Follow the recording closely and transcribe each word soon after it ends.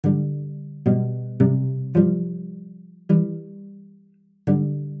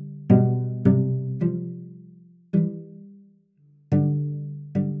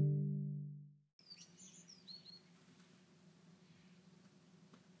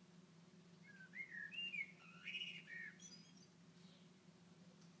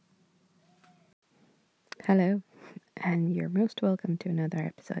Hello, and you're most welcome to another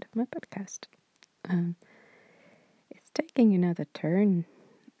episode of my podcast. Um, it's taking another turn,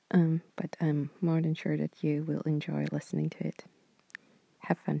 but I'm more than sure that you will enjoy listening to it.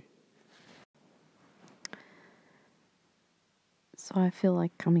 Have fun. So I feel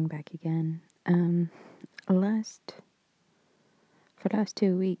like coming back again. For the last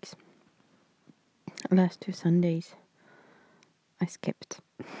 2 weeks, last 2 Sundays, I skipped,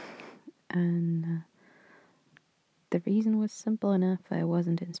 and the reason was simple enough. I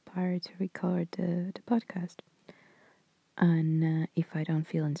wasn't inspired to record the podcast. And if I don't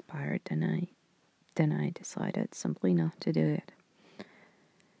feel inspired, then I decided simply not to do it.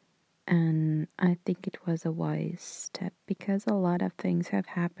 And I think it was a wise step because a lot of things have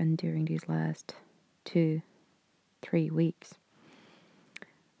happened during these last 2-3 weeks.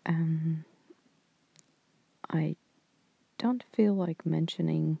 I don't feel like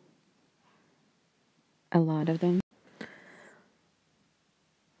mentioning a lot of them,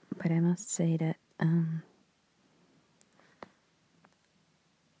 but I must say that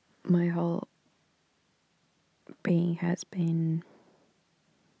my whole being has been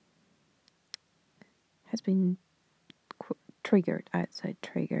triggered, outside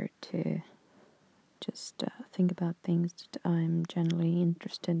triggered to just think about things that I'm generally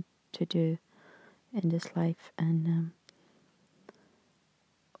interested to do in this life, and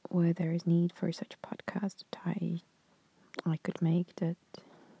where there is need for such podcast that I could make, that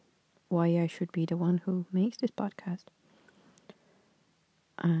why I should be the one who makes this podcast.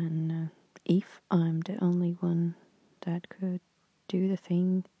 And if I'm the only one that could do the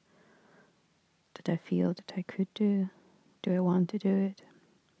thing that I feel that I could do I want to do it?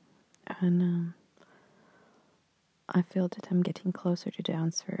 And I feel that I'm getting closer to the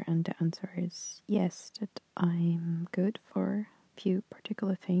answer, and the answer is yes, that I'm good for a few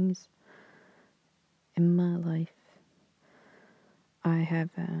particular things in my life. I have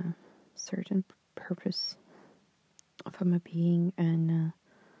a certain purpose for my being, and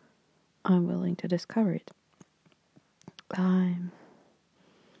I'm willing to discover it.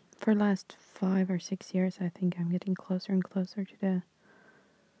 For the last 5 or 6 years, I think I'm getting closer and closer to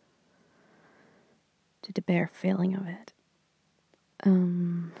the bare feeling of it.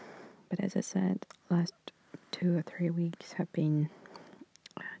 But as I said, last 2 or 3 weeks have been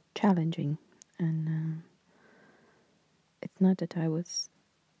challenging, and it's not that I was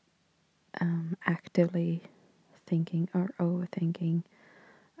actively thinking or overthinking.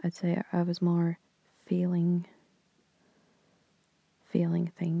 I'd say I was more feeling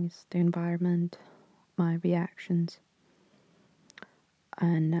things, the environment, my reactions,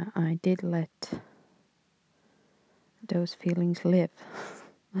 and I did let those feelings live.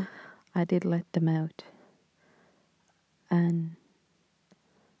 I did let them out, and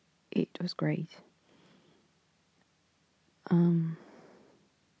it was great.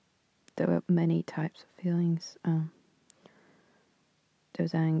 There were many types of feelings. There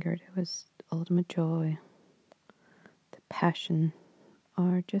was anger, there was ultimate joy, the passion,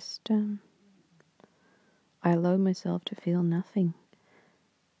 or just I allowed myself to feel nothing.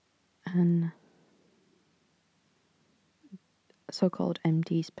 And so-called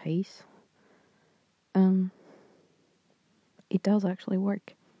empty space, it does actually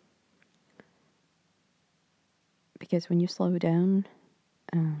work. Because when you slow down,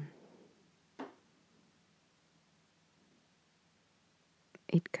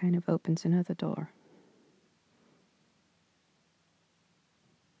 it kind of opens another door.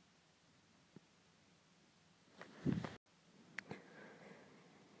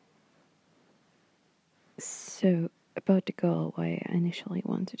 So, about the goal, why I initially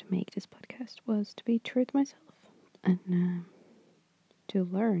wanted to make this podcast was to be true to myself and to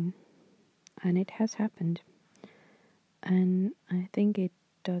learn. And it has happened. And I think it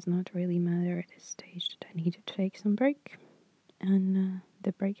does not really matter at this stage that I needed to take some break. And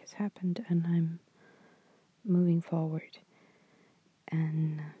the break has happened, and I'm moving forward.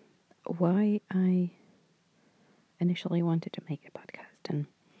 And why I initially wanted to make a podcast,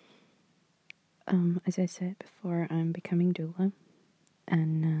 and as I said before, I'm becoming doula,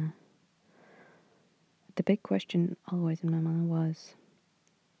 and the big question always in my mind was,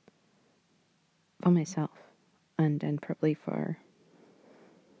 for myself, and then probably for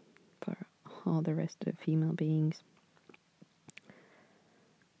all the rest of the female beings,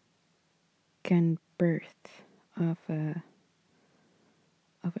 can birth of a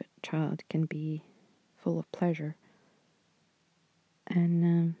child can be full of pleasure?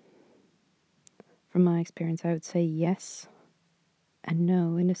 And from my experience, I would say yes and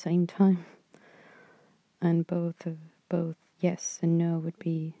no in the same time. And both yes and no would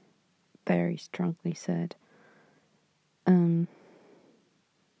be very strongly said. Um,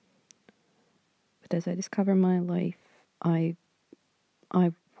 but as I discover my life, I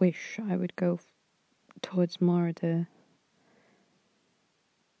wish I would go towards more the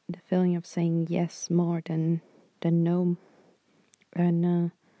feeling of saying yes more than no,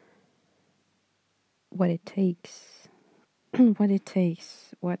 and what it takes, what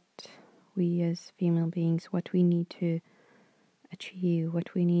we as female beings, what we need to achieve,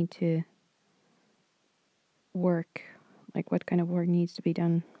 what we need to work, like what kind of work needs to be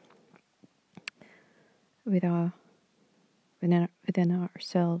done with within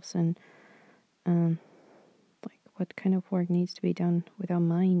ourselves, and like what kind of work needs to be done with our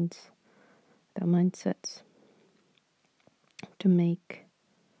minds, with our mindsets, to make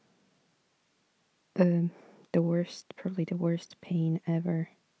probably the worst pain ever,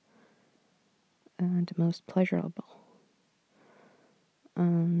 the most pleasurable.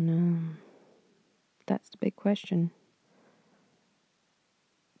 And that's the big question,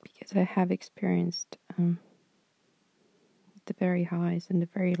 because I have experienced the very highs and the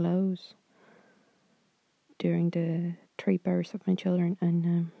very lows during the 3 births of my children,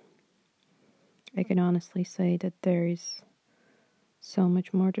 and I can honestly say that there is so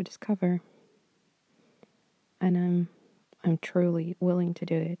much more to discover, and I'm truly willing to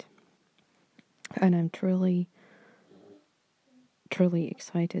do it, and I'm truly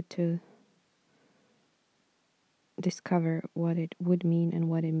excited to discover what it would mean and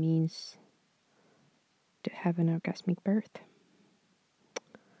what it means to have an orgasmic birth.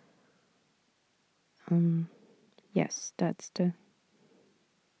 Yes, that's the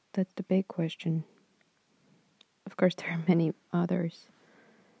big question. Of course, there are many others,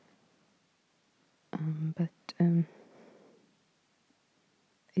 but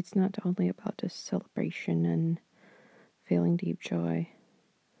it's not only about the celebration and feeling deep joy.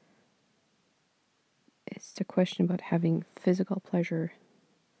 It's the question about having physical pleasure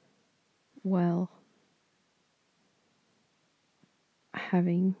while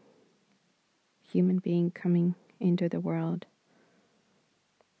having human being coming into the world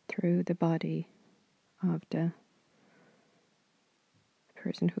through the body of the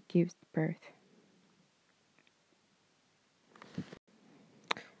person who gives birth.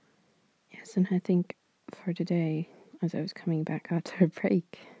 Yes, and I think for today, as I was coming back after a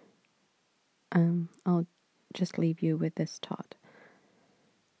break, I'll just leave you with this thought,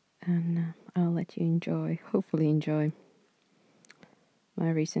 and I'll let you hopefully enjoy, my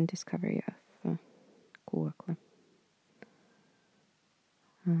recent discovery of kuokla.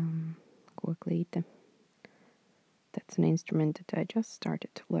 Kuokliite. That's an instrument that I just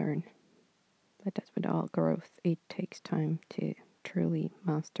started to learn. But as with all growth, it takes time to truly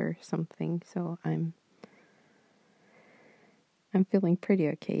master something. So I'm feeling pretty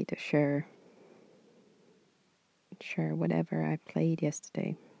okay to share whatever I played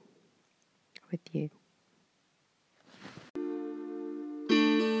yesterday with you.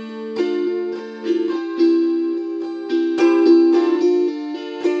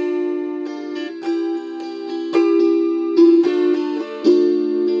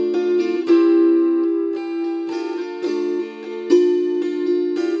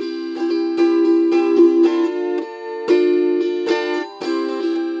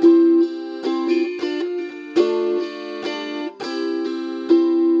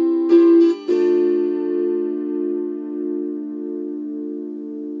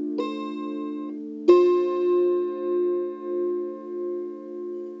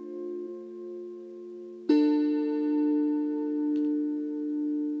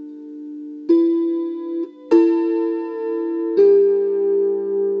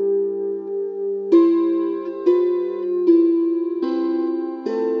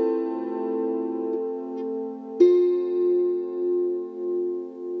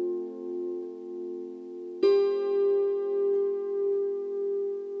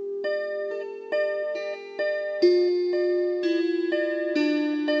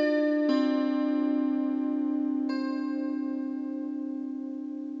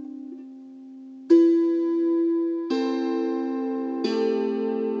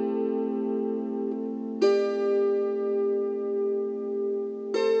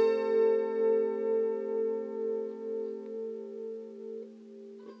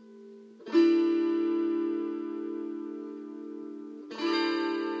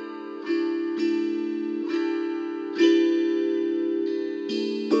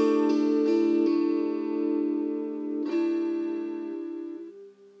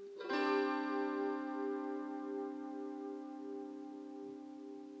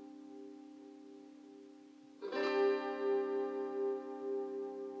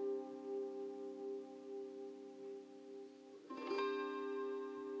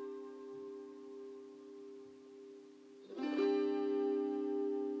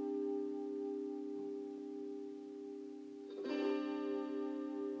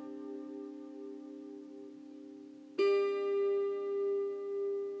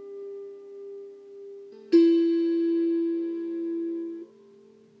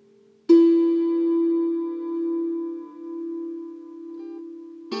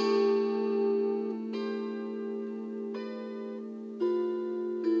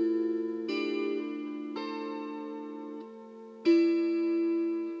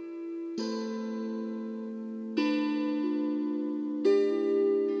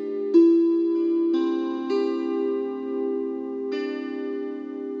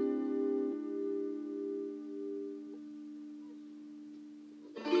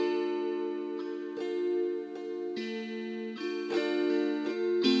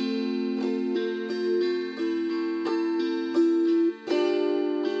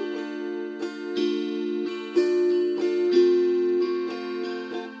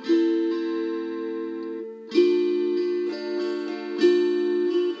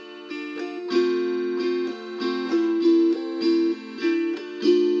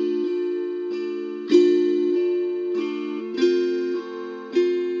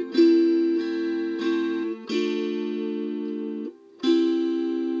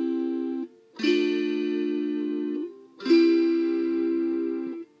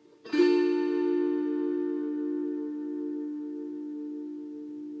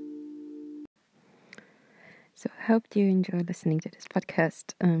 So I hope you enjoy listening to this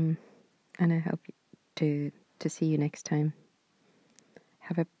podcast, and I hope to see you next time.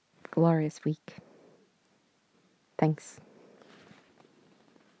 Have a glorious week. Thanks.